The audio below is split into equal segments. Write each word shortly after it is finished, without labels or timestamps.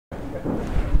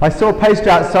I saw a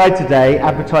poster outside today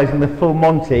advertising the full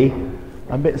Monty. I'm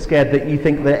a bit scared that you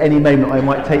think that at any moment I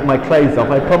might take my clothes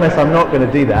off. I promise I'm not going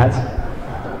to do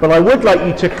that. But I would like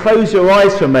you to close your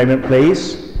eyes for a moment,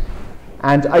 please,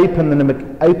 and open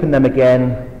them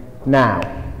again now.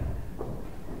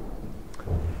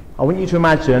 I want you to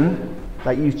imagine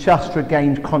that you've just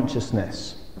regained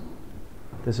consciousness.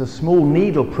 There's a small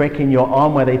needle prick in your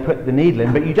arm where they put the needle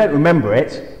in, but you don't remember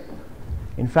it.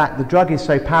 In fact, the drug is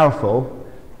so powerful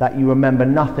that you remember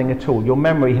nothing at all. Your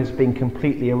memory has been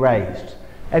completely erased.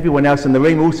 Everyone else in the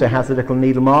room also has a little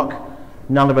needle mark.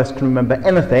 None of us can remember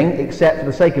anything except, for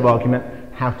the sake of argument,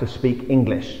 how to speak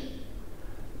English.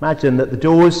 Imagine that the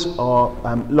doors are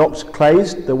locked,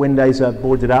 closed, the windows are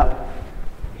boarded up.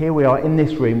 Here we are in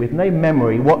this room with no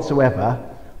memory whatsoever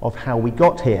of how we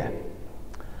got here.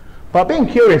 But being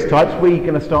curious types, we're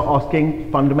going to start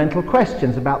asking fundamental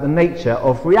questions about the nature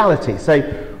of reality. So,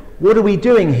 what are we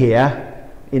doing here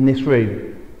in this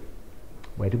room?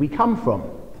 Where do we come from?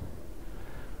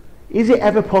 Is it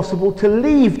ever possible to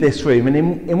leave this room? And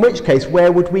in which case,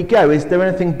 where would we go? Is there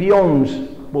anything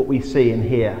beyond what we see and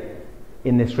hear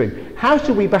in this room? How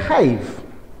should we behave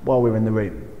while we're in the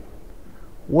room?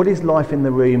 What is life in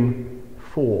the room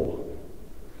for?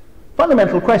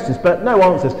 Fundamental questions, but no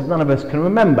answers because none of us can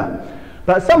remember.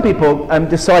 But some people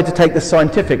decide to take the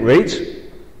scientific route,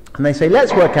 and they say,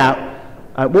 let's work out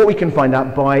what we can find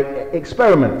out by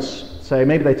experiments. So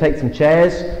maybe they take some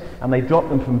chairs and they drop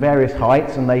them from various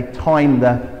heights, and they time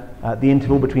the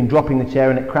interval between dropping the chair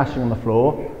and it crashing on the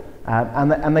floor,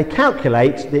 and they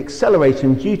calculate the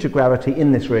acceleration due to gravity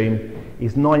in this room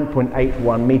is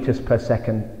 9.81 meters per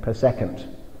second.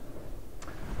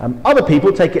 Other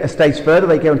people take it a stage further.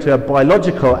 They go into a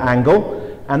biological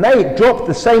angle and they drop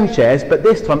the same chairs, but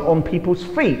this time on people's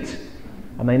feet,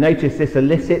 and they notice this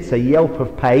elicits a yelp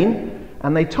of pain.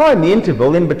 And they time the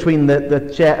interval in between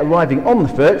the chair arriving on the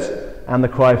foot and the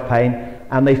cry of pain,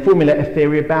 and they formulate a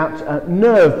theory about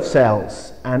nerve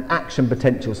cells and action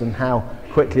potentials and how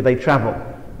quickly they travel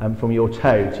from your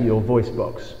toe to your voice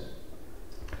box.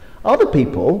 Other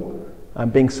people,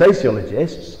 being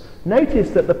sociologists, notice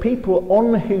that the people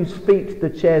on whose feet the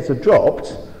chairs are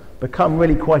dropped become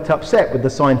really quite upset with the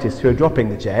scientists who are dropping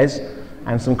the chairs,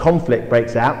 and some conflict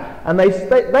breaks out, and they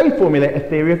formulate a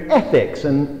theory of ethics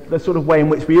and the sort of way in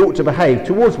which we ought to behave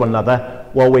towards one another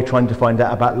while we're trying to find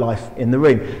out about life in the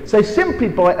room. So simply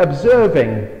by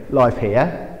observing life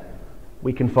here,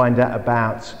 we can find out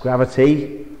about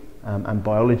gravity and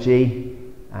biology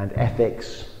and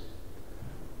ethics.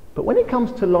 But when it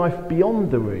comes to life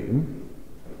beyond the room,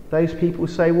 those people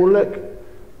say, well, look,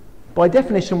 by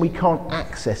definition we can't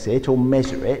access it or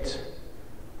measure it,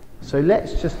 so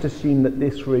let's just assume that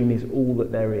this room is all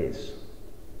that there is.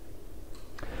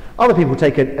 Other people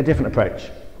take a different approach.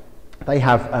 They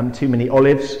have too many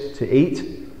olives to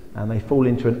eat, and they fall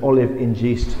into an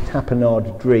olive-induced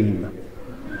tapenade dream.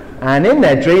 And in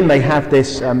their dream they have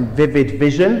this vivid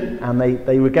vision, and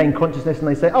they regain consciousness, and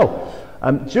they say,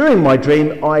 during my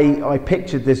dream I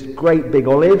pictured this great big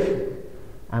olive,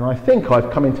 and I think I've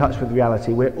come in touch with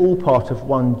reality. We're all part of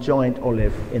one giant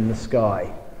olive in the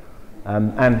sky.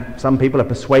 And some people are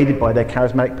persuaded by their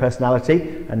charismatic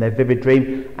personality and their vivid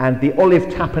dream, and the olive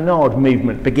tapenade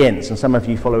movement begins, and some of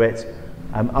you follow it,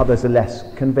 others are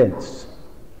less convinced.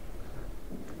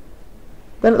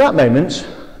 Then at that moment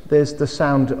there's the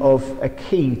sound of a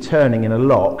key turning in a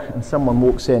lock, and someone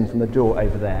walks in from the door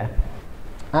over there.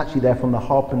 Actually they're from the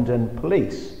Harpenden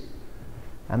police,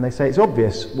 and they say, it's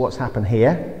obvious what's happened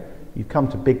here. You've come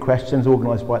to Big Questions,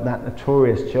 organised by that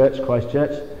notorious church, Christ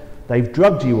Church. They've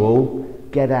drugged you all,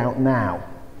 get out now.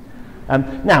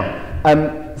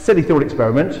 Silly thought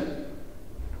experiment.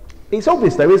 It's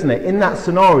obvious though, isn't it, in that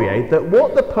scenario, that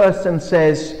what the person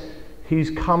says who's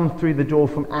come through the door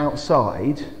from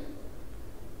outside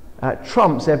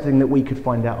trumps everything that we could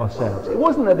find out ourselves. It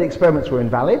wasn't that the experiments were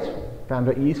invalid, found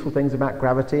out useful things about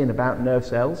gravity and about nerve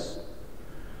cells.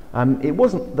 It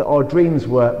wasn't that our dreams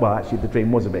were, well actually the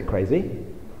dream was a bit crazy.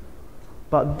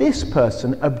 But this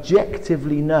person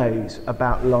objectively knows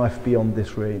about life beyond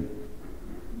this room.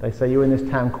 They say you're in this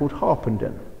town called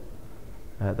Harpenden.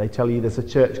 They tell you there's a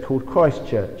church called Christ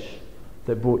Church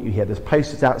that brought you here. There's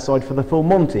posters outside for the full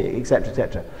Monty, etc.,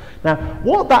 etc. Now,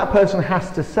 what that person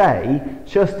has to say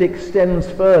just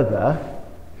extends further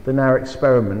than our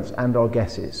experiments and our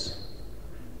guesses.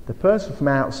 The person from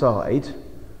outside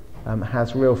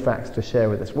has real facts to share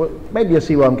with us. Well, maybe you'll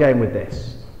see where I'm going with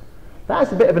this.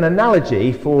 That's a bit of an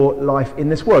analogy for life in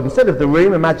this world. Instead of the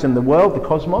room, imagine the world, the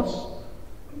cosmos.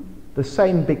 The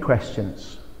same big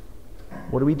questions.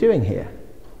 What are we doing here?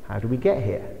 How do we get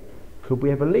here? Could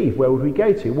we ever leave? Where would we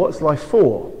go to? What's life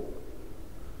for?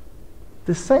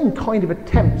 the same kind of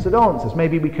attempts at answers.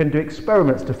 Maybe we can do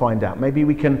experiments to find out. Maybe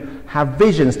we can have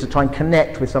visions to try and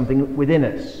connect with something within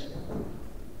us.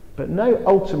 But no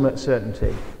ultimate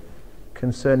certainty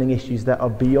concerning issues that are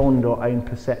beyond our own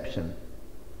perception.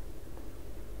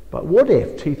 But what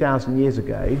if 2,000 years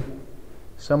ago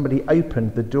somebody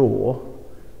opened the door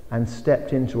and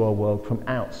stepped into our world from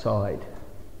outside?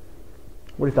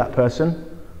 What if that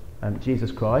person,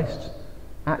 Jesus Christ,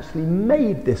 actually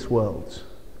made this world?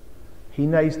 He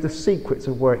knows the secrets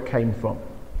of where it came from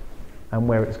and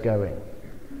where it's going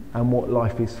and what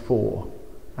life is for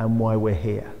and why we're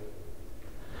here.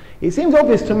 It seems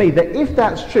obvious to me that if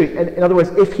that's true, in other words,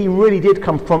 if he really did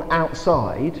come from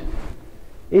outside,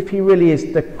 if he really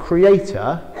is the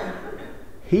creator,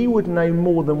 he would know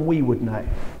more than we would know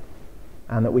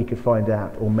and that we could find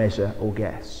out or measure or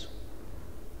guess.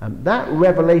 That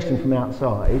revelation from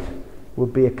outside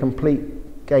would be a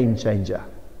complete game changer.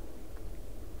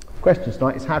 The question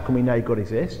tonight is, how can we know God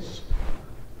exists?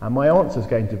 And my answer is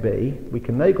going to be, we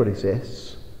can know God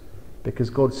exists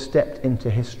because God stepped into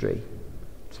history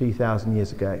 2,000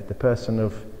 years ago, the person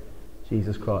of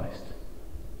Jesus Christ.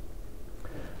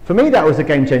 For me, that was a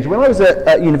game changer. When I was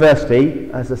at university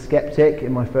as a skeptic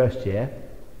in my first year,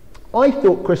 I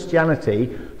thought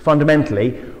Christianity,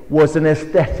 fundamentally, was an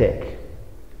aesthetic.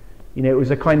 You know, it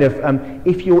was a kind of,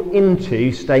 if you're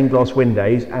into stained glass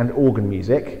windows and organ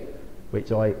music,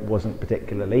 which I wasn't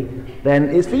particularly, then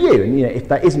it's for you. And you know, if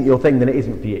that isn't your thing, then it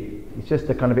isn't for you. It's just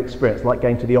a kind of experience, like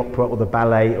going to the opera or the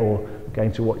ballet or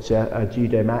going to watch a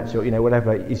judo match or, you know,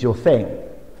 whatever is your thing.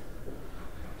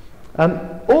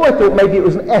 Or I thought maybe it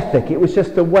was an ethic. It was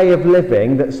just a way of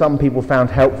living that some people found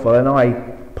helpful, and I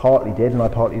partly did, and I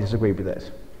partly disagreed with it.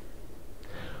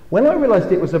 When I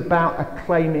realised it was about a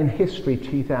claim in history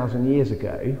 2,000 years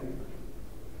ago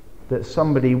that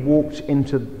somebody walked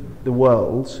into the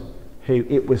world who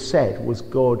it was said was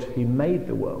God who made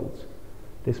the world.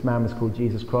 This man was called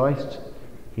Jesus Christ.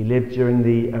 He lived during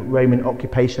the Roman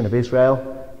occupation of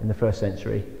Israel in the first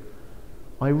century.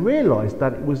 I realised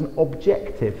that it was an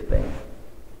objective thing.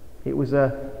 It was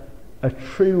a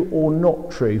true or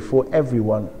not true for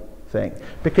everyone thing.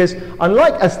 Because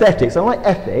unlike aesthetics, unlike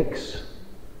ethics,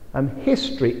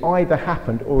 history either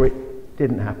happened or it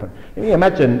didn't happen. Can you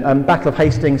imagine Battle of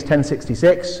Hastings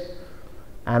 1066,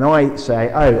 and I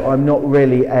say, oh, I'm not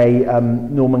really a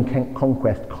Norman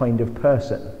conquest kind of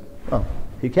person. Well,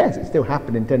 who cares? It still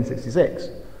happened in 1066.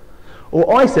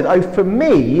 Or I said, oh, for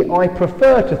me, I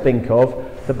prefer to think of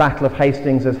the Battle of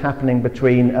Hastings as happening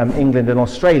between England and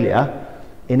Australia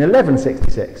in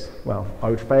 1166. Well,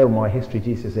 I would fail my history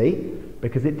GCSE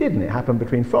because it didn't. It happened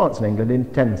between France and England in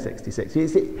 1066.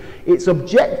 It's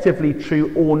objectively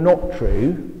true or not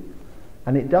true,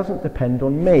 and it doesn't depend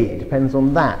on me. It depends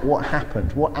on that, what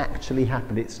happened, what actually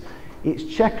happened. It's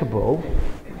checkable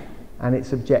and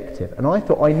it's objective. And I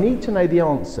thought, I need to know the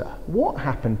answer. What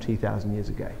happened 2,000 years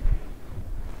ago?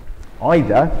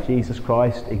 Either Jesus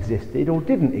Christ existed or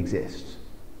didn't exist.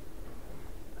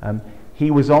 He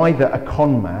was either a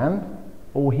con man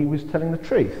or he was telling the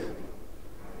truth.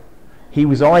 He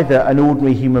was either an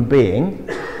ordinary human being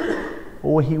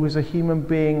or he was a human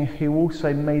being who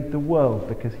also made the world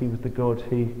because he was the God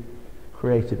who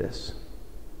created us.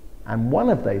 And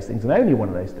one of those things, and only one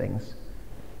of those things,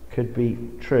 could be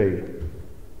true.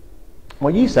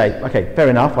 Well, you say, okay, fair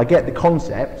enough, I get the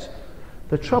concept.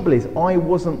 The trouble is, I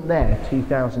wasn't there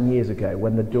 2,000 years ago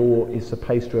when the door is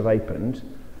supposed to have opened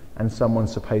and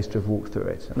someone's supposed to have walked through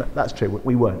it. And that's true,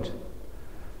 we weren't.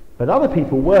 But other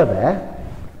people were there,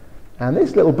 and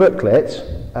this little booklet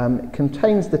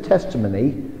contains the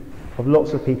testimony of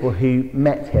lots of people who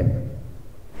met him,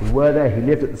 who were there, who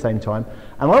lived at the same time.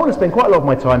 And I want to spend quite a lot of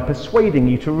my time persuading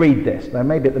you to read this. Now,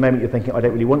 maybe at the moment you're thinking, I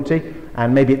don't really want to,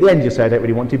 and maybe at the end you'll say, I don't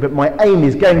really want to, but my aim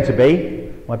is going to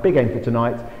be, my big aim for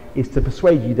tonight, is to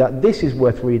persuade you that this is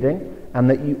worth reading and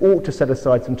that you ought to set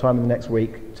aside some time in the next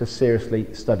week to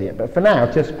seriously study it. But for now,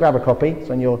 just grab a copy. It's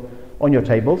on your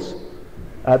tables.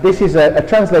 This is a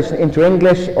translation into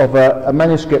English of a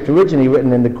manuscript originally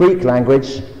written in the Greek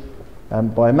language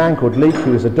by a man called Luke,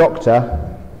 who was a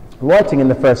doctor, writing in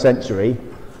the first century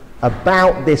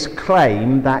about this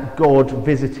claim that God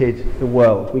visited the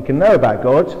world. We can know about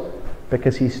God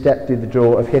because he stepped through the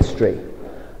door of history.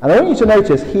 And I want you to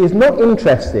notice he is not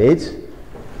interested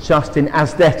just in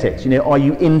aesthetics. You know, are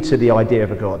you into the idea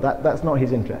of a God? That's not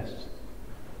his interest.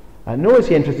 Nor is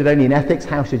he interested only in ethics,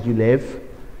 how should you live?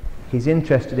 He's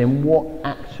interested in what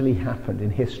actually happened in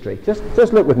history.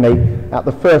 Just look with me at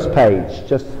the first page,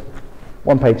 just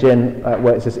one page in,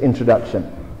 where it says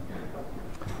introduction.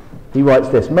 He writes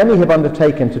this: many have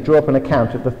undertaken to draw up an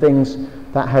account of the things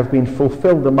that have been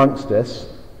fulfilled amongst us,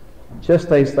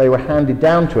 just as they were handed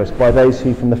down to us by those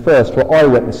who from the first were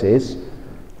eyewitnesses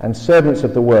and servants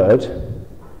of the word.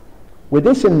 With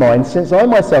this in mind, since I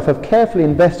myself have carefully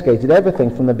investigated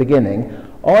everything from the beginning,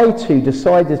 I too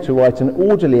decided to write an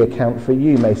orderly account for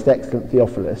you, most excellent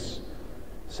Theophilus,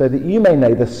 so that you may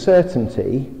know the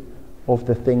certainty of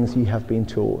the things you have been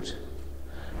taught.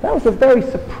 That was a very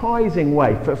surprising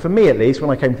way, for me at least, when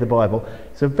I came to the Bible,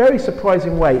 it's a very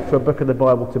surprising way for a book of the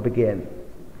Bible to begin.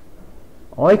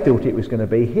 I thought it was going to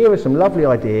be, here are some lovely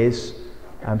ideas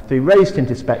through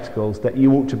rose-tinted spectacles that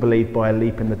you ought to believe by a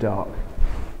leap in the dark.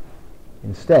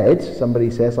 Instead,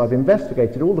 somebody says, I've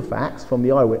investigated all the facts from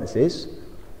the eyewitnesses,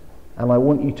 and I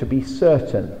want you to be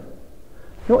certain.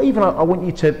 Not even I want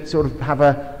you to sort of have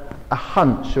a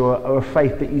hunch or a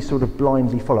faith that you sort of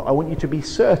blindly follow. I want you to be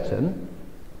certain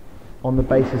on the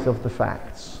basis of the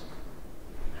facts.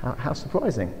 How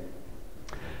surprising.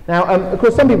 Now, of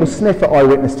course, some people sniff at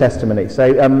eyewitness testimony.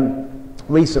 So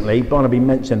recently, Barnaby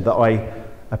mentioned that I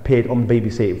appeared on the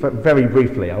BBC. Very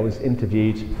briefly, I was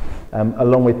interviewed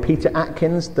along with Peter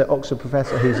Atkins, the Oxford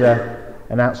professor, who's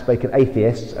an outspoken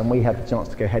atheist, and we had the chance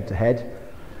to go head-to-head.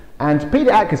 And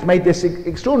Peter Atkins made this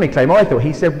extraordinary claim, I thought.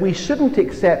 He said, we shouldn't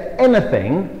accept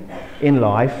anything in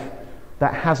life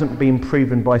that hasn't been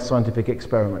proven by scientific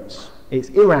experiments. It's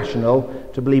irrational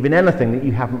to believe in anything that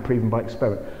you haven't proven by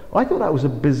experiment. I thought that was a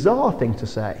bizarre thing to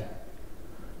say.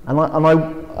 And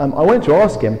I went to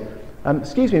ask him,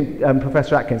 excuse me,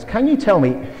 Professor Atkins, can you tell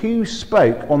me who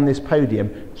spoke on this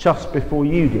podium just before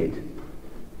you did?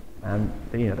 And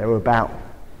there were about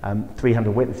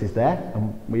 300 witnesses there,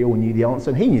 and we all knew the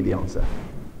answer, and he knew the answer.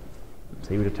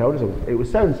 So he would have told us, it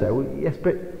was so-and-so. Well, yes,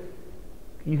 but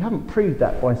you haven't proved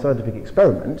that by scientific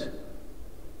experiment.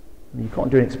 You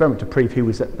can't do an experiment to prove who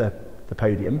was at the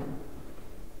podium.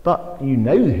 But you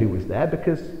know who was there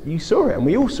because you saw it, and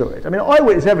we all saw it. I mean,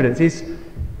 eyewitness evidence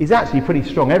is actually pretty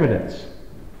strong evidence.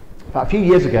 About a few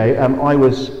years ago, I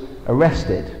was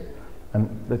arrested.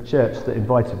 The church that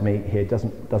invited me here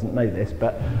doesn't know this,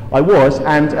 but I was,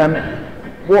 and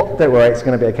don't worry, it's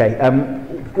going to be okay.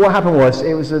 What happened was,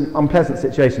 it was an unpleasant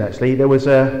situation actually. There was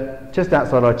just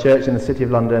outside our church in the City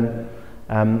of London,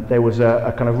 there was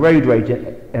a kind of road rage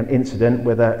incident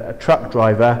with a truck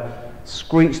driver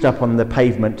screeched up on the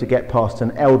pavement to get past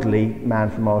an elderly man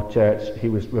from our church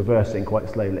who was reversing quite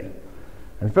slowly.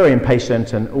 And very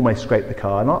impatient and almost scraped the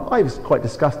car. And I was quite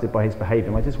disgusted by his behaviour.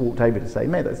 And I just walked over to say,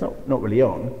 mate, that's not really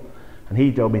on. And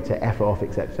he told me to F off,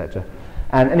 etc., etc.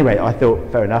 And anyway, I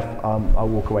thought, fair enough, I'll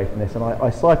walk away from this. And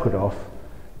I cycled off,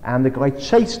 and the guy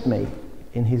chased me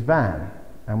in his van.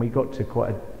 And we got to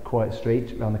quite a quiet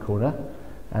street around the corner.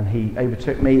 And he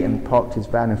overtook me and parked his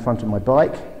van in front of my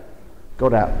bike,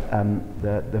 got out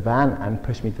the van and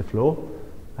pushed me to the floor,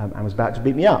 and was about to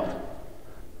beat me up.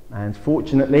 And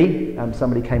fortunately,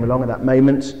 somebody came along at that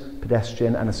moment,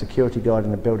 pedestrian and a security guard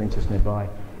in the building just nearby,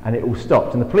 and it all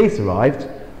stopped. And the police arrived,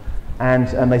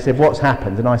 and they said, what's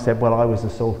happened? And I said, well, I was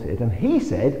assaulted. And he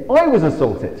said, I was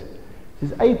assaulted.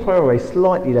 Which is a priori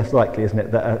slightly less likely, isn't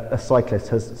it, that a cyclist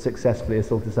has successfully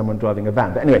assaulted someone driving a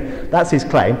van. But anyway, that's his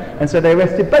claim. And so they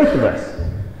arrested both of us.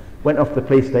 Went off to the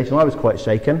police station. I was quite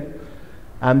shaken.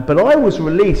 But I was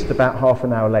released about half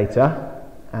an hour later,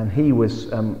 and he was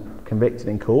convicted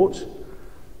in court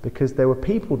because there were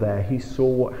people there who saw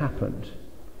what happened.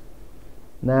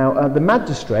 Now, the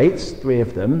magistrates, 3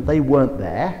 of them, they weren't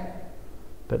there,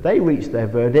 but they reached their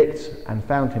verdict and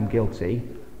found him guilty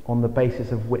on the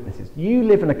basis of witnesses. You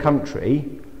live in a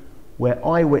country where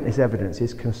eyewitness evidence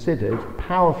is considered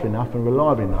powerful enough and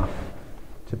reliable enough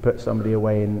to put somebody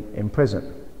away in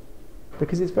prison,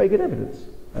 because it's very good evidence.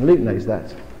 And Luke knows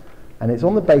that. And it's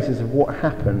on the basis of what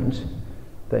happened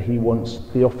that he wants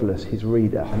Theophilus, his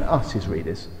reader, and us, his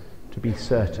readers, to be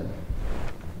certain.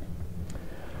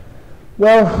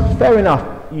 Well, fair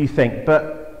enough, you think,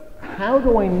 but how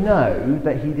do I know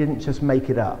that he didn't just make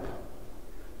it up?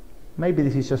 Maybe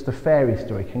this is just a fairy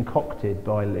story concocted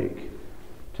by Luke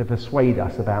to persuade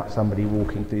us about somebody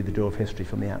walking through the door of history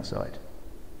from the outside.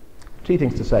 2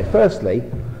 things to say. Firstly,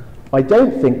 I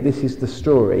don't think this is the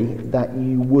story that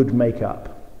you would make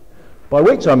up. By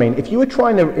which I mean, if you were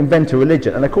trying to invent a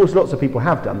religion, and of course lots of people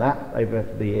have done that over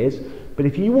the years, but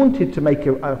if you wanted to make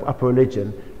up a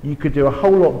religion, you could do a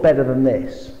whole lot better than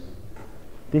this.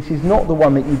 This is not the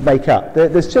one that you'd make up.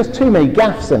 There's just too many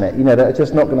gaffes in it, that are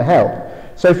just not going to help.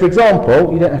 So for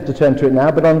example, you don't have to turn to it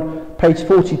now, but on page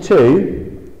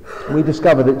 42, we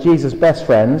discover that Jesus' best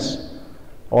friends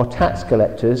are tax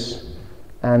collectors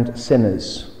and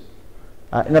sinners.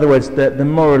 In other words, the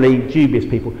morally dubious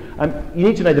people. You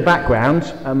need to know the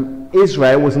background.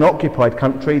 Israel was an occupied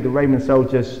country. The Roman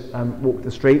soldiers walked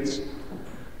the streets.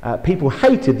 People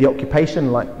hated the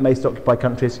occupation, like most occupied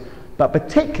countries, but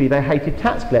particularly they hated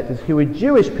tax collectors who were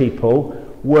Jewish people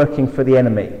working for the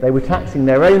enemy. They were taxing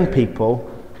their own people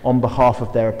on behalf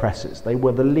of their oppressors. They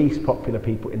were the least popular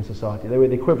people in society. They were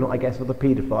the equivalent, I guess, of the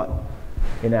paedophile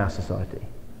in our society.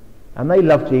 And they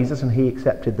loved Jesus and he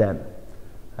accepted them.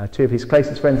 Two of his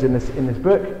closest friends in this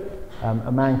book,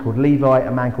 a man called Levi,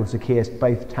 a man called Zacchaeus,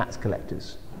 both tax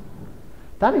collectors.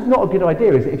 That is not a good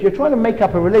idea, is it? If you're trying to make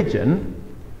up a religion,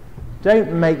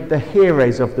 don't make the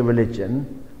heroes of the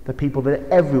religion the people that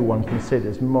everyone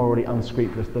considers morally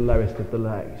unscrupulous, the lowest of the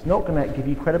low. It's not going to give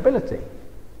you credibility.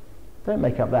 Don't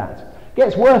make up that.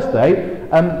 Gets worse though.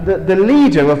 The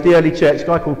leader of the early church, a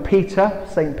guy called Peter,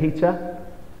 St. Peter,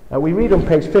 we read on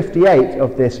page 58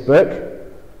 of this book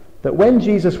that when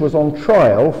Jesus was on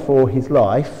trial for his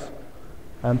life,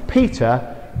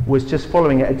 Peter was just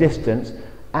following at a distance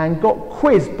and got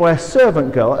quizzed by a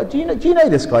servant girl. Do you know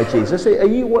this guy, Jesus? Are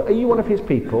you one of his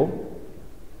people?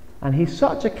 And he's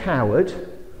such a coward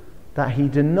that he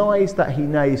denies that he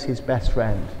knows his best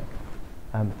friend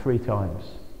 3 times.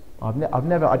 I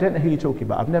don't know who you're talking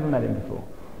about. I've never met him before.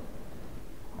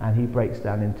 And he breaks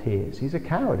down in tears. He's a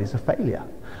coward. He's a failure.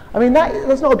 I mean,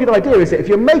 that's not a good idea, is it? If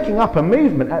you're making up a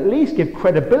movement, at least give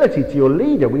credibility to your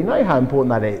leader. We know how important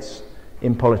that is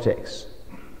in politics.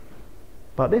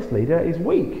 But this leader is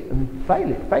weak and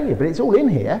failure. But it's all in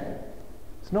here.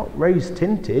 It's not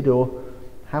rose-tinted or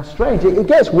how strange. It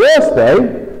gets worse,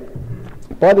 though.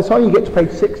 By the time you get to page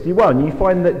 61, you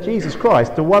find that Jesus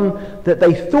Christ, the one that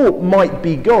they thought might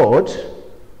be God,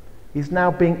 is now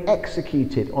being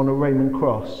executed on a Roman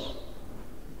cross.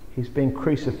 He's being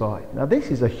crucified. Now,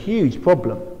 this is a huge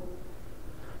problem.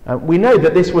 We know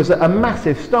that this was a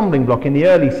massive stumbling block in the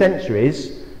early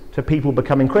centuries to people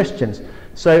becoming Christians.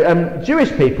 So,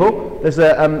 Jewish people, there's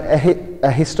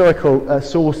a historical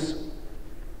source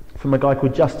from a guy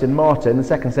called Justin Martyr in the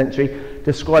 2nd century,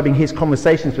 describing his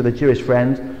conversations with a Jewish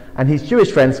friend. And his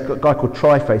Jewish friend, a guy called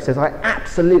Trypho, says, I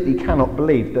absolutely cannot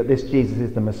believe that this Jesus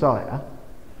is the Messiah,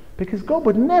 because God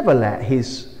would never let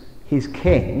his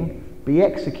king be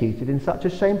executed in such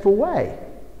a shameful way.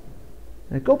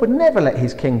 God would never let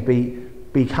his king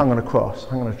be hung on a cross,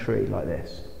 hung on a tree like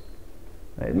this.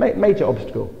 Major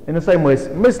obstacle. In the same way as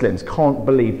Muslims can't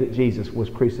believe that Jesus was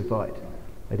crucified.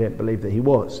 They don't believe that he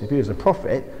was. If he was a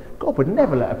prophet, God would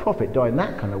never let a prophet die in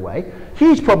that kind of way.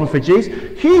 Huge problem for Jews.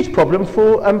 Huge problem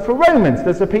for Romans.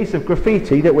 There's a piece of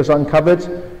graffiti that was uncovered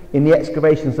in the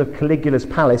excavations of Caligula's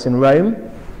palace in Rome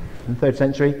in the 3rd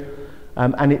century.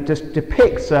 And it just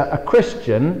depicts a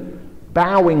Christian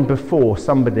bowing before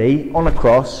somebody on a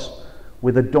cross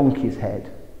with a donkey's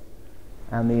head.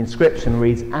 And the inscription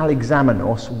reads,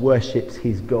 Alexamenos worships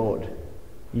his God.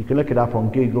 You can look it up on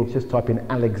Google, just type in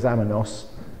Alexamenos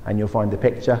and you'll find the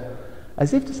picture.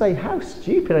 As if to say, how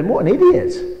stupid and what an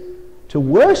idiot to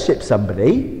worship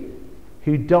somebody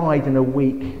who died in a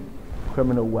weak,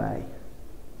 criminal way.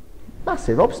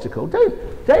 Massive obstacle.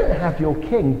 Don't have your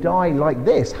king die like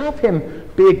this. Have him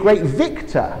be a great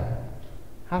victor.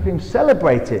 Have him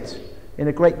celebrated in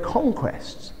a great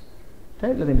conquest.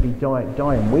 Don't let him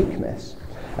die in weakness.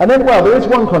 And then, well, there is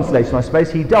one consolation, I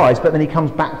suppose. He dies, but then he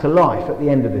comes back to life at the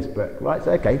end of this book. Right?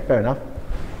 So, okay, fair enough.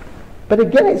 But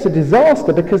again, it's a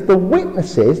disaster because the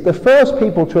witnesses, the first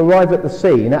people to arrive at the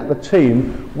scene, at the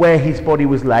tomb where his body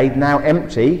was laid, now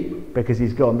empty because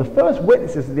he's gone, the first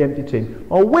witnesses of the empty tomb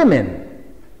are women.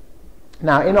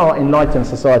 Now, in our enlightened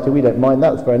society, we don't mind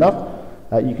that. That's fair enough.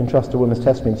 You can trust a woman's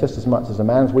testimony just as much as a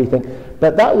man's, we think.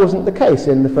 But that wasn't the case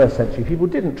in the 1st century. People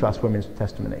didn't trust women's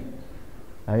testimony.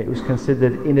 It was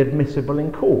considered inadmissible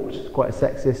in court. It's quite a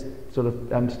sexist sort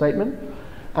of statement.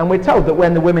 And we're told that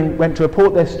when the women went to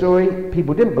report their story,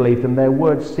 people didn't believe them. Their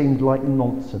words seemed like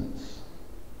nonsense.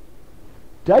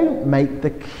 Don't make the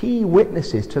key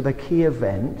witnesses to the key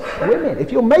event women.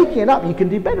 If you're making it up, you can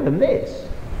do better than this.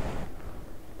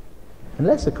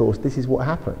 Unless, of course, this is what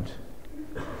happened.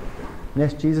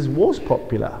 Yes, Jesus was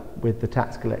popular with the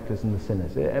tax collectors and the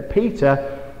sinners.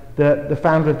 Peter, the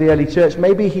founder of the early church,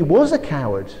 maybe he was a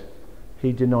coward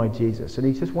who denied Jesus, and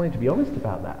he just wanted to be honest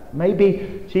about that.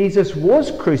 Maybe Jesus was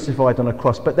crucified on a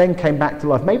cross, but then came back to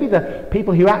life. Maybe the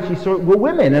people who actually saw it were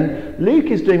women, and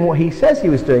Luke is doing what he says he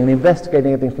was doing, and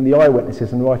investigating everything from the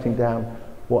eyewitnesses and writing down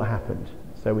what happened,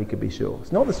 so we could be sure.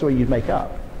 It's not the story you'd make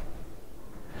up.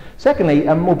 Secondly,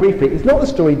 and more briefly, it's not the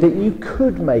story that you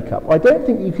could make up. I don't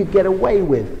think you could get away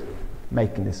with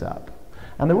making this up.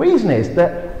 And the reason is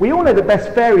that we all know the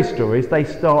best fairy stories, they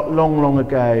start long, long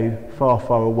ago, far,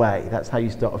 far away. That's how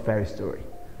you start a fairy story.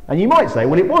 And you might say,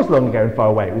 well, it was long ago and far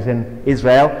away. It was in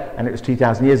Israel, and it was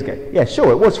 2,000 years ago. Yeah,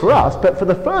 sure, it was for us, but for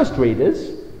the first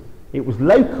readers, it was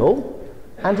local,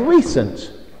 and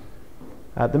recent.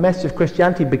 The message of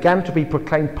Christianity began to be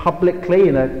proclaimed publicly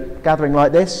in a gathering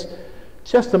like this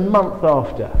just a month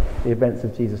after the events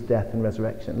of Jesus' death and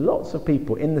resurrection. Lots of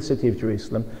people in the city of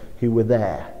Jerusalem who were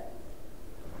there.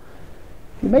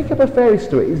 You make up a fairy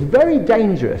story. It's very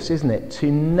dangerous, isn't it,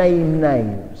 to name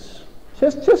names.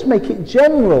 Just make it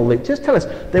general. Just tell us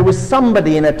there was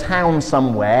somebody in a town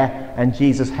somewhere and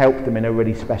Jesus helped them in a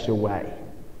really special way.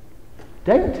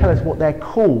 Don't tell us what they're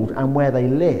called and where they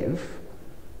live,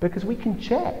 because we can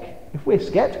check if we're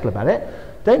sceptical about it.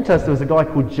 Don't tell us there was a guy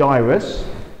called Jairus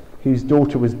whose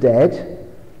daughter was dead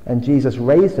and Jesus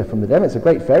raised her from the dead. It's a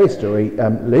great fairy story,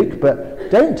 Luke, but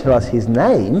don't tell us his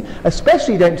name.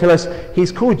 Especially don't tell us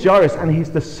he's called Jairus and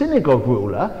he's the synagogue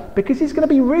ruler, because he's going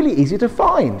to be really easy to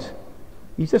find.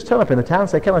 You just turn up in the town and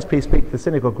say, can I please speak to the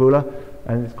synagogue ruler?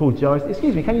 And it's called Jairus.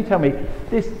 Excuse me, can you tell me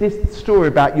this story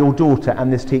about your daughter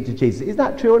and this teacher Jesus, is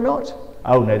that true or not?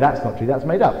 Oh no, that's not true, that's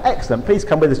made up. Excellent, please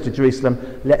come with us to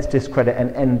Jerusalem. Let's discredit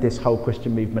and end this whole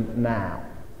Christian movement now.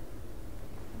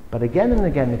 But again and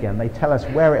again and again, they tell us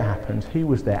where it happened, who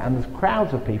was there, and there's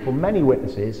crowds of people, many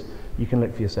witnesses. You can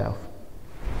look for yourself.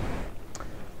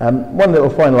 One little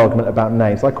final argument about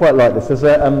names. I quite like this. There's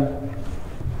a...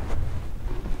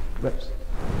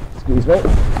 excuse me.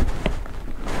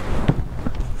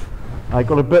 I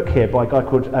got a book here by a guy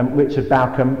called Richard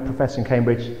Bauckham, professor in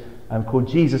Cambridge, called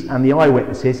Jesus and the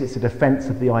Eyewitnesses. It's a defence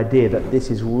of the idea that this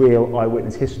is real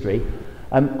eyewitness history.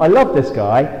 I love this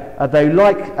guy, though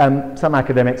like some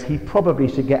academics, he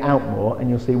probably should get out more, and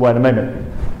you'll see why in a moment.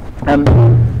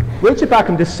 Richard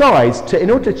Bauckham decides in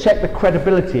order to check the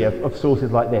credibility of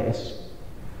sources like this,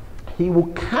 he will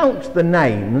count the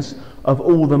names of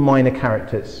all the minor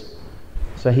characters.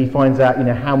 So he finds out,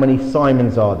 how many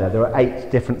Simons are there. There are 8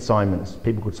 different Simons,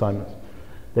 people called Simons.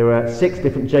 There are 6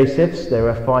 different Josephs, there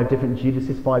are 5 different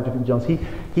Judases, 5 different Johns.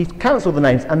 He counts all the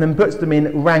names and then puts them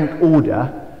in rank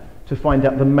order to find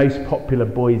out the most popular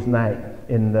boy's name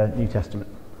in the New Testament.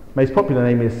 Most popular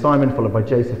name is Simon, followed by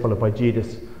Joseph, followed by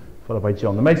Judas, followed by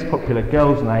John. The most popular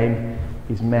girl's name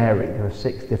is Mary. There are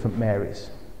 6 different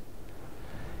Marys.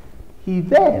 He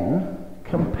then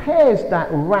compares that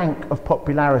rank of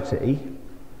popularity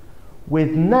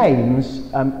with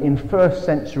names in first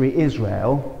century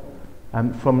Israel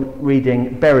from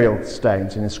reading burial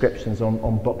stones and inscriptions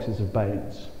on boxes of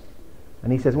bones.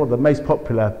 And he says, well, the most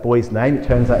popular boy's name, it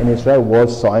turns out in Israel,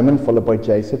 was Simon, followed by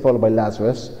Joseph, followed by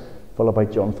Lazarus, followed by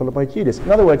John, followed by Judas.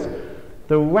 In other words,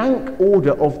 the rank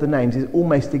order of the names is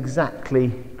almost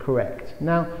exactly correct.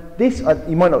 Now, this,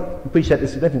 you might not appreciate the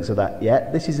significance of that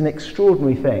yet. This is an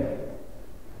extraordinary thing.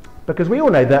 Because we all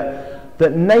know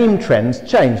that name trends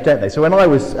change, don't they? So when I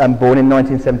was born in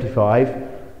 1975,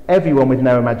 everyone with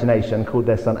no imagination called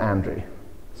their son Andrew.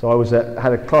 So I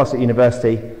had a class at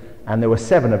university, and there were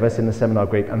 7 of us in the seminar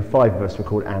group, and 5 of us were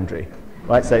called Andrew.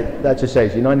 Right, so that just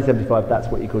shows you, 1975, that's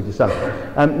what you called your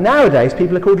son. Nowadays,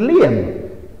 people are called Liam.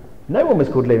 No one was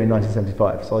called Liam in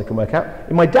 1975, so I can work out.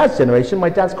 In my dad's generation, my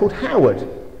dad's called Howard.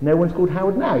 No one's called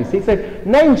Howard now, you see. So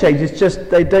name changes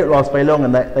they don't last very long,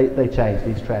 and they change,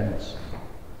 these trends.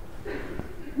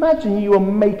 Imagine you were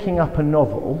making up a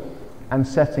novel and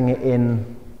setting it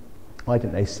in, I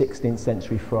don't know, 16th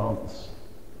century France.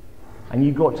 And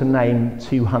you got to name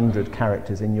 200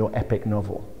 characters in your epic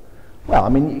novel. Well, I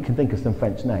mean, you can think of some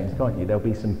French names, can't you? There'll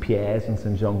be some Pierres and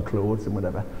some Jean-Claudes and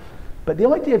whatever. But the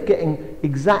idea of getting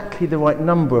exactly the right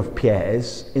number of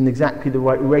Pierres in exactly the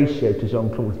right ratio to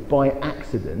Jean-Claudes by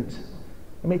accident,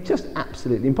 I mean, it's just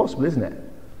absolutely impossible, isn't it?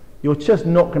 You're just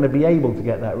not going to be able to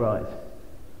get that right.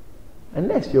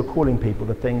 Unless you're calling people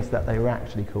the things that they were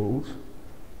actually called,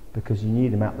 because you knew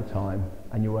them at the time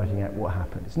and you're working out what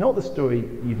happened. It's not the story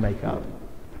you'd make up.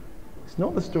 It's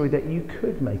not the story that you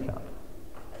could make up.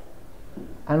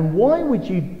 And why would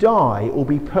you die or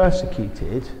be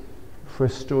persecuted for a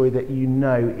story that you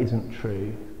know isn't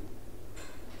true?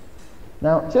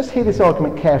 Now, just hear this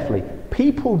argument carefully.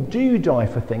 People do die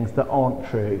for things that aren't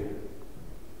true.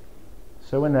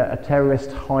 So when a terrorist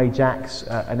hijacks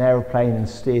an aeroplane and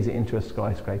steers it into a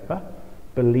skyscraper,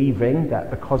 believing that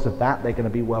because of that they're going to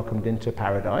be welcomed into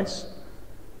paradise,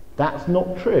 that's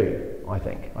not true, I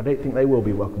think. I don't think they will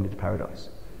be welcomed into paradise.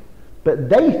 But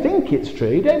they think it's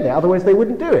true, don't they? Otherwise they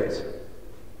wouldn't do it.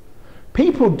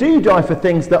 People do die for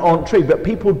things that aren't true, but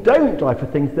people don't die for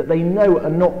things that they know are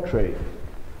not true.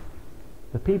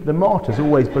 The martyrs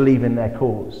always believe in their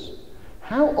cause.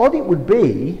 How odd it would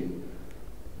be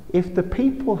if the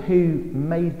people who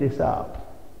made this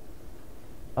up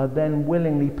are then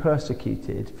willingly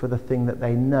persecuted for the thing that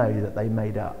they know that they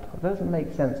made up. It doesn't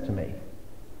make sense to me.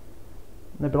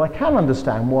 No, but I can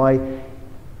understand why,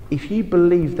 if you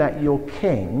believe that your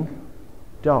king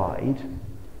died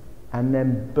and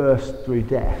then burst through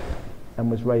death and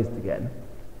was raised again,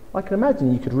 I can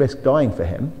imagine you could risk dying for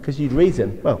him, because you'd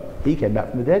reason, well, he came back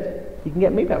from the dead, he can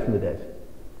get me back from the dead.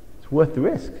 It's worth the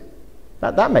risk.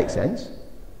 That makes sense.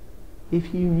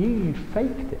 If you knew you'd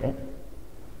faked it, it'd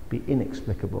be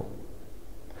inexplicable.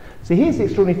 See, here's the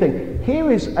extraordinary thing.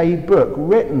 Here is a book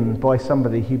written by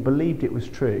somebody who believed it was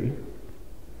true,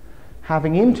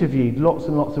 having interviewed lots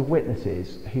and lots of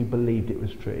witnesses who believed it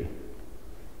was true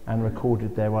and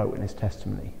recorded their eyewitness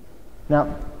testimony.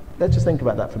 Now, let's just think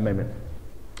about that for a moment.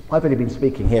 I've only been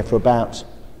speaking here for about,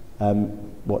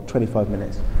 25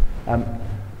 minutes.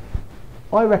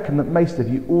 I reckon that most of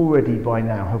you already by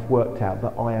now have worked out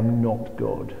that I am not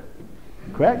God.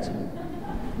 Correct?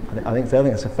 I think so. I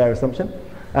think that's a fair assumption.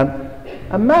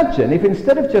 Imagine if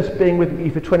instead of just being with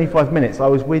you for 25 minutes, I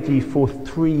was with you for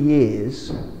 3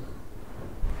 years,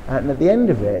 and at the end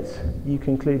of it, you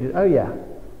concluded, oh yeah,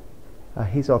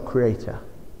 he's our creator.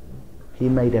 He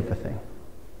made everything.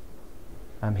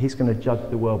 He's going to judge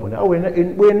the world one day. Oh,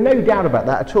 we're in no doubt about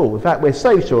that at all. In fact, we're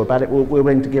so sure about it, we're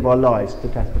willing to give our lives to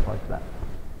testify to that.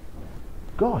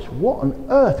 Gosh, what on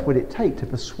earth would it take to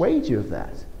persuade you of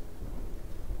that?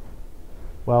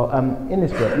 Well, in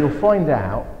this book, you'll find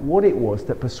out what it was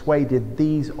that persuaded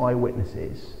these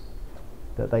eyewitnesses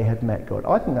that they had met God.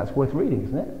 I think that's worth reading,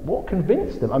 isn't it? What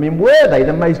convinced them? I mean, were they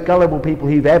the most gullible people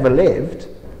who've ever lived?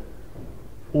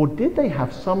 Or did they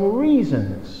have some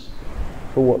reasons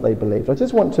for what they believed? I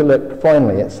just want to look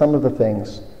finally at some of the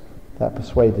things that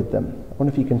persuaded them. I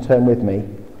wonder if you can turn with me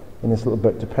in this little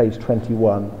book to page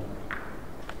 21.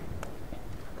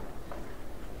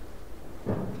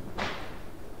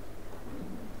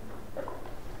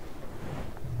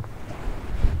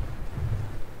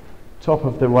 Top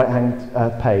of the right-hand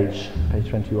page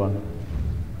 21.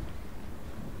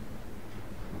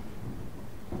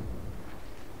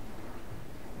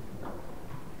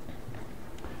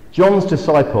 John's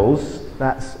disciples,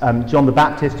 that's John the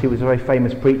Baptist, who was a very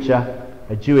famous preacher,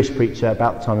 a Jewish preacher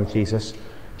about the time of Jesus.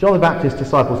 John the Baptist's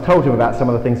disciples told him about some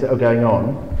of the things that are going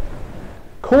on.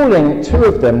 Calling 2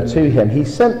 of them to him, he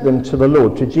sent them to the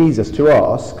Lord, to Jesus, to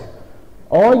ask,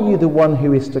 "Are you the one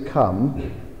who is to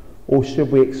come, or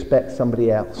should we expect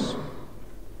somebody else?"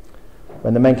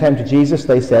 When the men came to Jesus,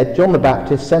 they said, "John the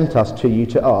Baptist sent us to you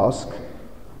to ask,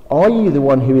 are you the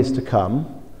one who is to come,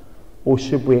 or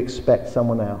should we expect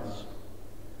someone else?"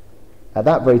 At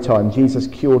that very time, Jesus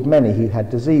cured many who had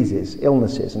diseases,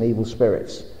 illnesses, and evil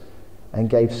spirits, and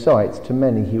gave sight to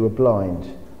many who were blind.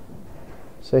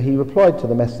 So he replied to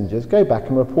the messengers, "Go back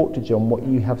and report to John what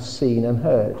you have seen and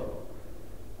heard.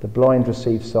 The blind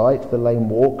receive sight, the lame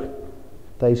walk,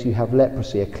 those who have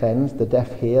leprosy are cleansed, the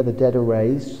deaf hear, the dead are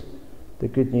raised, the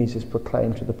good news is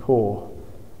proclaimed to the poor.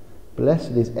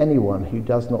 Blessed is anyone who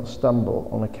does not stumble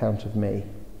on account of me."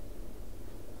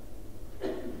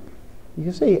 You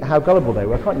can see how gullible they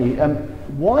were, can't you?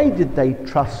 Why did they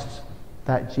trust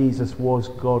that Jesus was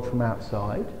God from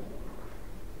outside?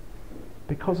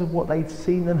 Because of what they'd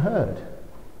seen and heard.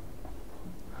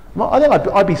 I think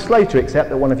I'd be slow to accept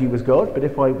that one of you was God, but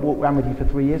if I walked around with you for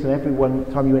 3 years and every one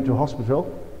time you went to a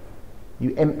hospital,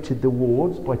 you emptied the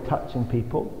wards by touching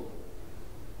people,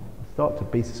 I start to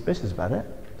be suspicious about it.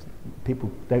 People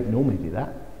don't normally do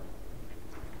that.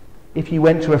 If you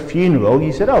went to a funeral,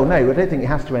 you said, "Oh no, I don't think it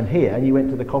has to end here," and you went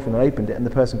to the coffin and opened it and the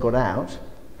person got out,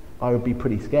 I would be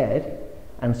pretty scared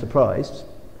and surprised.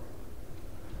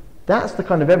 That's the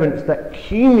kind of evidence that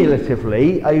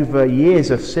cumulatively, over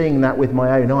years of seeing that with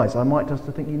my own eyes, I might just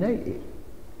think,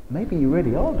 maybe you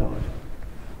really are God.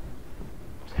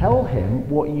 Tell him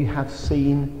what you have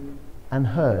seen and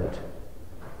heard,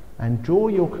 and draw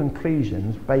your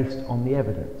conclusions based on the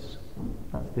evidence.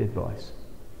 That's the advice.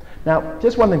 Now,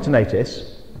 just one thing to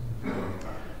notice.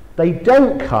 They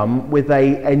don't come with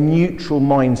a neutral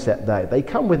mindset, though. They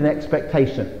come with an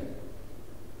expectation.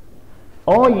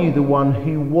 Are you the one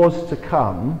who was to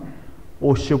come,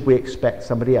 or should we expect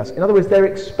somebody else? In other words, they're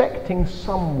expecting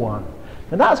someone.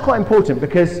 And that's quite important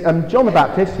because John the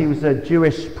Baptist, he was a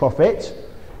Jewish prophet.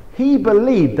 He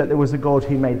believed that there was a God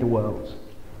who made the world.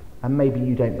 And maybe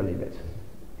you don't believe it.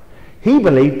 He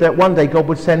believed that one day God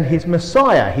would send his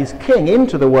Messiah, his King,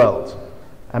 into the world.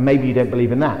 And maybe you don't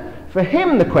believe in that. For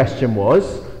him, the question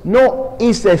was not,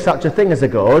 is there such a thing as a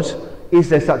God? Is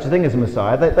there such a thing as a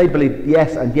Messiah? They believed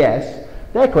yes and yes.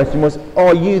 Their question was,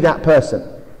 are you that person?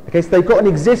 Okay, so they've got an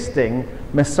existing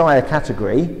Messiah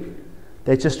category.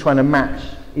 They're just trying to match,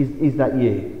 is that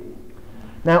you?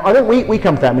 Now, I think we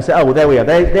come to that and we say, oh, well, there we are.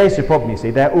 There's your problem, you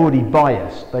see. They're already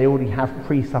biased. They already have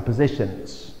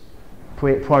presuppositions,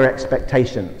 prior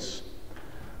expectations.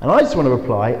 And I just want to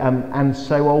reply, and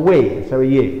so are we, so are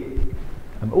you.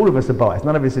 All of us are biased.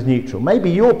 None of us is neutral.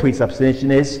 Maybe your presupposition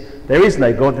is there is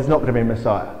no God, there's not going to be a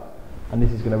Messiah. And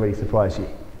this is going to really surprise you.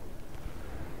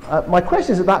 My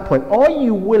question is at that point, are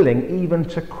you willing even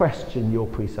to question your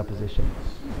presuppositions?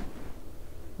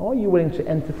 Are you willing to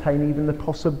entertain even the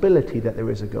possibility that there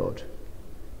is a God?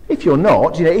 If you're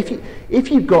not,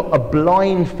 if you've got a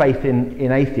blind faith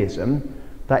in atheism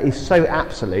that is so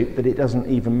absolute that it doesn't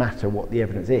even matter what the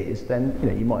evidence is, then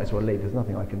you might as well leave. There's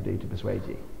nothing I can do to persuade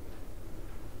you.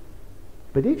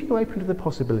 But if you're open to the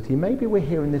possibility, maybe we're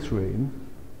here in this room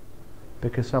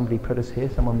because somebody put us here,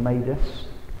 someone made us.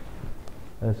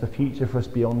 There's a future for us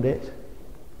beyond it.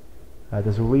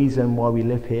 There's a reason why we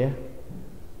live here.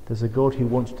 There's a God who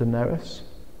wants to know us.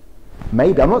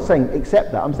 Maybe, I'm not saying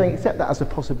accept that, I'm saying accept that as a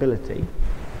possibility.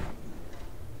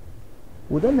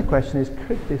 Well, then the question is,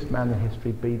 could this man in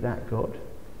history be that God?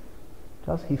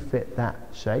 Does he fit that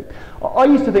shape? I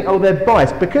used to think, they're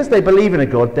biased. Because they believe in a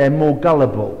God, they're more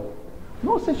gullible. I'm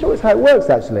not so sure it's how it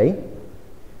works, actually.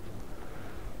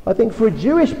 I think for a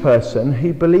Jewish person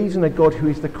who believes in a God who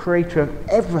is the creator of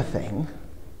everything,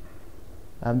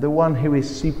 and the one who is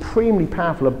supremely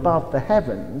powerful above the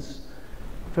heavens,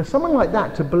 for someone like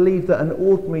that to believe that an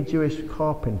ordinary Jewish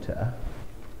carpenter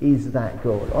is that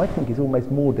God, I think is almost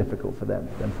more difficult for them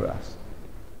than for us.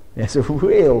 It's a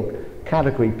real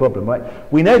category problem,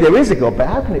 right? We know there is a God, but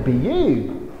how can it be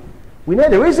you? We know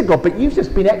there is a God, but you've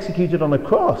just been executed on a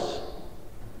cross.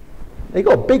 They've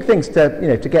got big things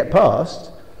to get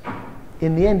past.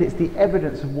 In the end, it's the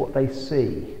evidence of what they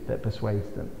see that persuades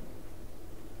them.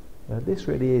 This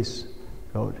really is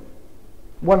God.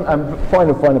 One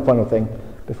final thing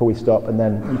before we stop, and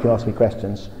then you can ask me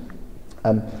questions.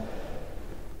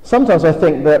 Sometimes I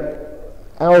think that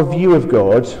our view of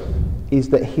God is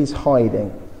that he's hiding.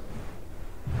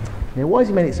 Why has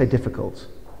he made it so difficult?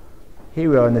 Here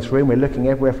we are in this room, we're looking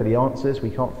everywhere for the answers, we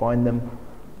can't find them.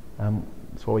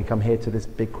 That's why we come here to this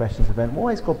Big Questions event.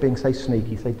 Why is God being so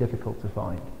sneaky, so difficult to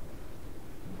find?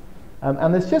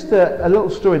 And there's just a little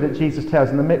story that Jesus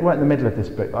tells right in the middle of this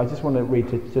book. I just want to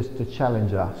read just to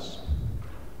challenge us.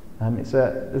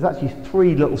 There's actually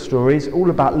 3 little stories, all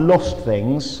about lost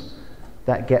things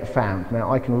that get found.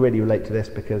 Now, I can really relate to this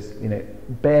because,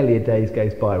 barely a day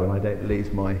goes by when I don't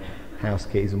lose my house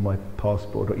keys and my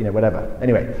passport or, whatever.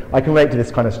 Anyway, I can relate to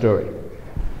this kind of story.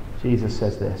 Jesus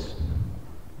says this.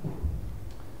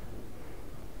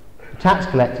 Tax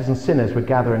collectors and sinners were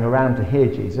gathering around to hear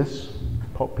Jesus,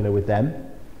 popular with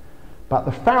them. But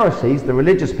the Pharisees, the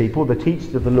religious people, the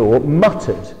teachers of the law,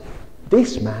 muttered,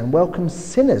 "This man welcomes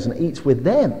sinners and eats with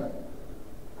them."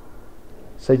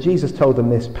 So Jesus told them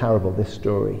this parable, this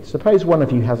story. Suppose one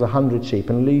of you has 100 sheep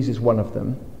and loses one of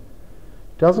them.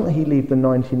 Doesn't he leave the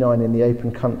 99 in the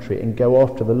open country and go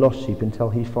after the lost sheep until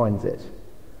he finds it?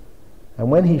 And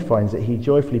when he finds it, he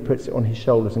joyfully puts it on his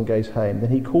shoulders and goes home. Then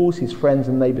he calls his friends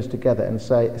and neighbours together and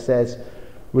says,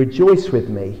 "Rejoice with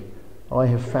me, I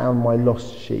have found my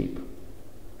lost sheep."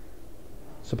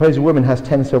 Suppose a woman has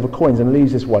 10 silver coins and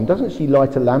loses one. Doesn't she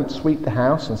light a lamp, sweep the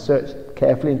house and search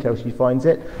carefully until she finds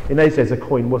it? In those days, a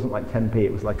coin wasn't like 10p,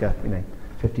 it was like a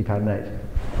 £50 note.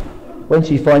 When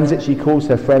she finds it, she calls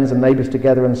her friends and neighbours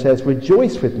together and says,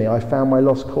 "Rejoice with me, I found my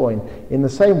lost coin." In the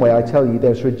same way, I tell you,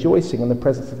 there's rejoicing in the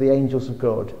presence of the angels of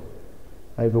God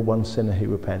over one sinner who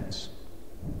repents.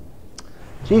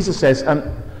 Jesus says,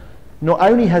 not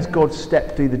only has God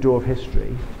stepped through the door of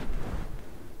history,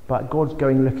 but God's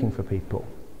going looking for people.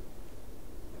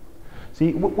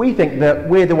 See, we think that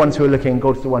we're the ones who are looking and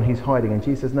God's the one who's hiding, and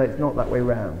Jesus says, no, it's not that way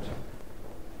round.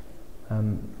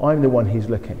 I'm the one who's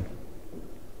looking.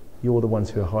 You're the ones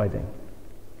who are hiding.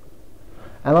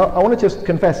 And I want to just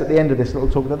confess at the end of this little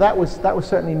talk that was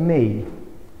certainly me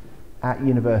at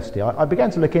university. I began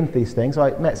to look into these things.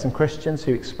 I met some Christians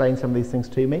who explained some of these things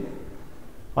to me.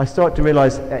 I started to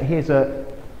realise that here's a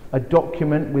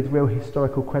document with real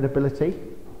historical credibility.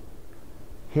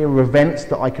 Here are events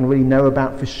that I can really know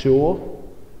about for sure.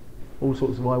 All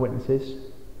sorts of eyewitnesses.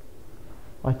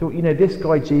 I thought, this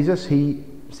guy Jesus, he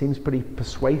seems pretty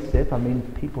persuasive. I mean,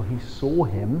 people who saw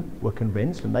him were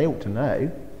convinced, and they ought to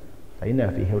know. They know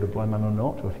if he healed a blind man or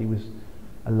not, or if he was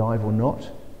alive or not.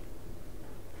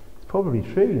 It's probably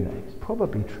true, It's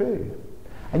probably true.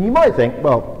 And you might think,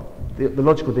 well, the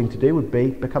logical thing to do would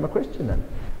be become a Christian then.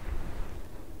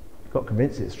 Got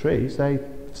convinced it's true, so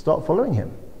start following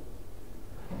him.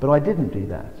 But I didn't do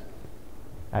that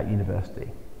at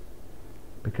university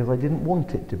because I didn't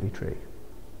want it to be true.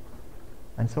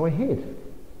 And so I hid.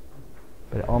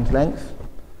 But at arm's length,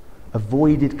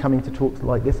 avoided coming to talks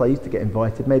like this. I used to get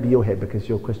invited. Maybe you're here because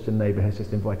your Christian neighbour has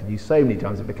just invited you so many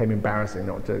times it became embarrassing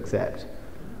not to accept.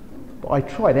 But I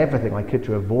tried everything I could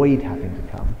to avoid having to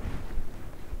come.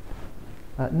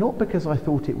 Not because I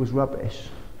thought it was rubbish,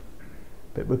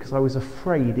 but because I was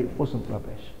afraid it wasn't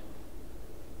rubbish.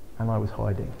 And I was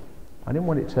hiding. I didn't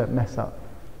want it to mess up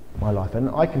my life. And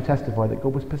I can testify that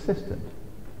God was persistent.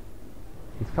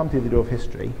 He's come through the door of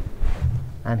history,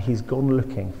 and he's gone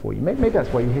looking for you. Maybe that's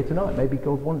why you're here tonight. Maybe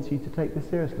God wants you to take this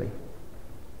seriously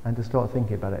and to start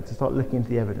thinking about it, to start looking into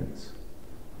the evidence.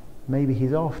 Maybe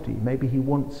he's after you. Maybe he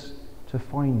wants to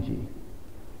find you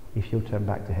if you'll turn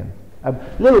back to him.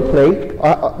 Little plea,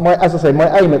 as I say,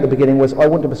 my aim at the beginning was I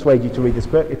want to persuade you to read this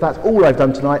book. If that's all I've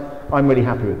done tonight, I'm really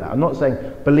happy with that. I'm not saying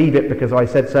believe it because I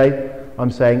said so. I'm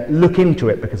saying look into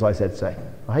it because I said so.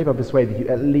 I hope I persuaded you.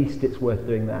 At least it's worth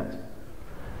doing that.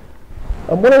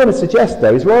 And what I want to suggest,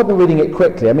 though, is rather than reading it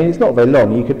quickly, I mean, it's not very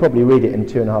long. You could probably read it in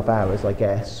 2.5 hours, I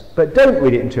guess. But don't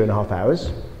read it in 2.5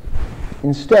 hours.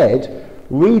 Instead,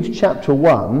 read chapter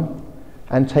 1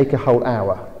 and take a whole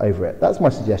hour over it. That's my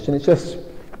suggestion. It's just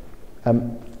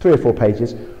 3 or 4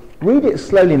 pages. Read it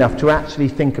slowly enough to actually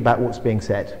think about what's being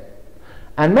said.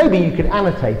 And maybe you could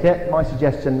annotate it. My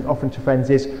suggestion often to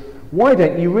friends is, why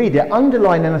don't you read it?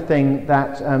 Underline anything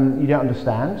that you don't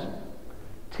understand.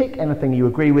 Tick anything you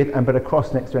agree with and put a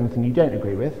cross next to anything you don't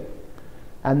agree with.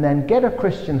 And then get a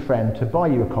Christian friend to buy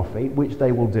you a coffee, which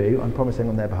they will do, I'm promising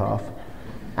on their behalf,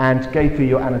 and go through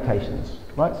your annotations.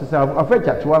 Right? So I've read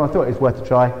chapter 1, I thought it was worth a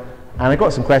try. And I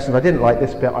got some questions. I didn't like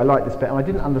this bit, I liked this bit, and I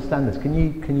didn't understand this. Can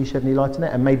you shed any light on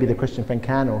it? And maybe the Christian friend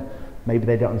can, or maybe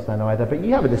they don't understand either. But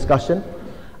you have a discussion.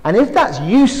 And if that's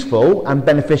useful and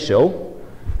beneficial,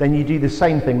 then you do the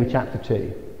same thing with chapter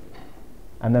 2.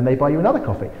 And then they buy you another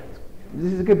coffee.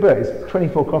 This is a good book. It's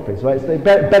 24 coffees, right? It's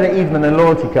better even than a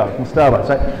loyalty card from Starbucks.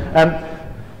 So,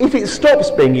 if it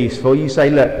stops being useful, you say,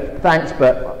 look, thanks,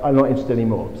 but I'm not interested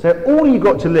anymore. So all you've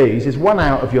got to lose is 1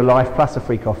 hour of your life plus a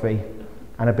free coffee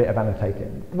and a bit of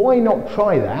annotating. Why not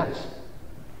try that?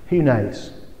 Who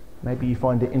knows? Maybe you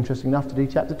find it interesting enough to do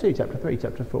chapter 2, chapter 3,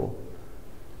 chapter 4.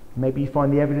 Maybe you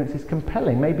find the evidence is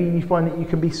compelling. Maybe you find that you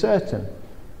can be certain.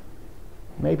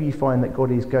 Maybe you find that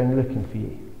God is going looking for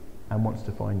you and wants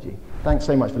to find you. Thanks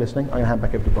so much for listening. I'm going to hand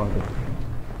back over to Brian.